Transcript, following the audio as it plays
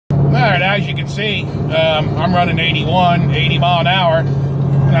Alright, as you can see, I'm running 80 mile an hour,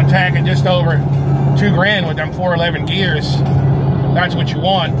 and I'm tanking just over 2 grand with them 411 gears. That's what you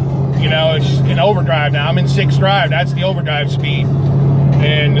want. You know, it's in overdrive now. I'm in 6 drive. That's the overdrive speed.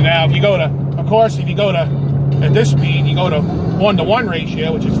 And now if you go to, of course, if you go to, at this speed, you go to 1-to-1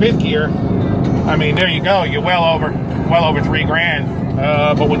 ratio, which is 5th gear. I mean, there you go. You're well over 3 grand.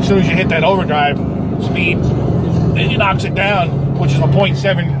 But as soon as you hit that overdrive speed, it knocks it down, which is a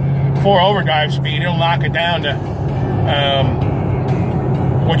 0.74 overdrive speed. It'll knock it down to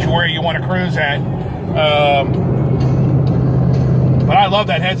where you want to cruise at. But I love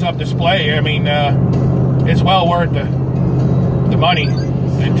that heads-up display. I mean, it's well worth the money.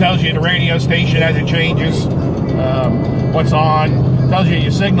 It tells you the radio station as it changes, what's on, tells you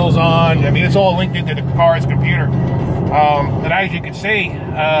your signal's on. I mean, it's all linked into the car's computer. And as you can see,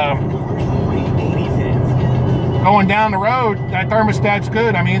 going down the road, that thermostat's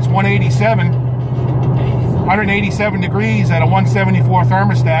good. I mean, it's 187 degrees at a 174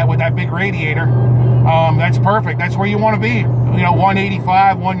 thermostat with that big radiator. That's perfect. That's where you want to be. You know,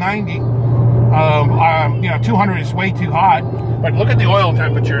 185, 190. You know, 200 is way too hot. But look at the oil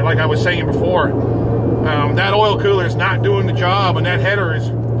temperature, like I was saying before. That oil cooler is not doing the job, and that header is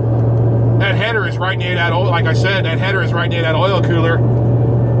right near that oil. Like I said, that header is right near that oil cooler,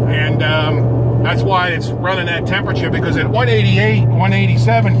 and that's why it's running that temperature. Because at 188,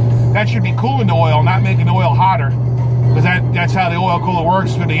 187, that should be cooling the oil, not making the oil hotter. Because that's how the oil cooler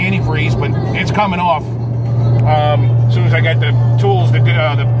works for the antifreeze. But it's coming off as soon as I get the tools to do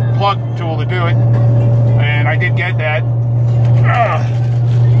the plug tool to do it, and I did get that.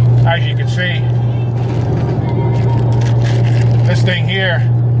 As you can see, this thing here,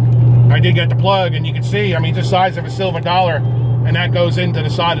 I did get the plug, and you can see, I mean, it's the size of a silver dollar, and that goes into the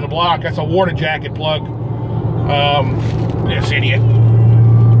side of the block. That's a water jacket plug. This idiot.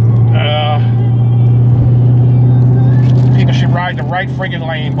 People should ride the right friggin'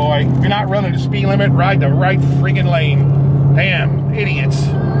 lane, boy. If you're not running the speed limit, ride the right friggin' lane. Damn, idiots.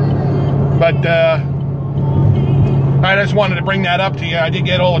 But, I just wanted to bring that up to you. I did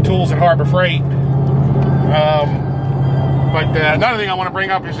get all the tools at Harbor Freight. But another thing I want to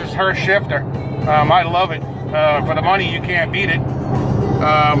bring up is this Hurst shifter. I love it. For the money, you can't beat it.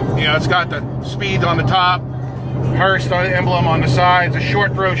 You know, it's got the speeds on the top, Hurst emblem on the sides, a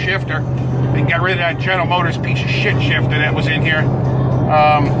short throw shifter. They can get rid of that General Motors piece of shit shifter that was in here.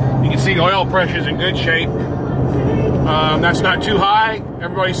 You can see the oil pressure's in good shape. That's not too high.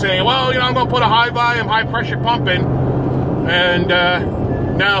 Everybody's saying, well, you know, I'm going to put a high volume, high pressure pump in. And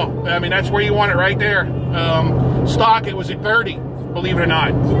no, I mean, that's where you want it right there. Stock, it was at 30, believe it or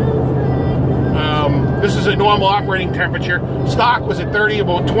not. This is a normal operating temperature. Stock was at 30,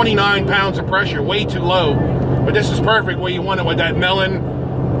 about 29 pounds of pressure, way too low. But this is perfect where you want it with that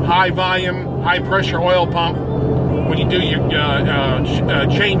Mellon high volume, high pressure oil pump. When you do your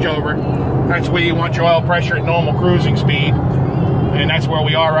changeover, that's where you want your oil pressure at normal cruising speed. And that's where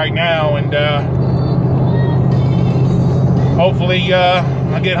we are right now. And hopefully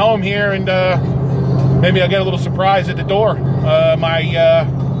I'll get home here, and maybe I'll get a little surprise at the door. My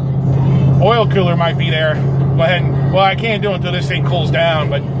oil cooler might be there. Go ahead and, well, I can't do it until this thing cools down,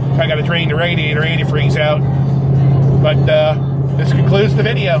 but I got to drain the radiator antifreeze out. But this concludes the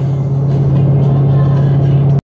video.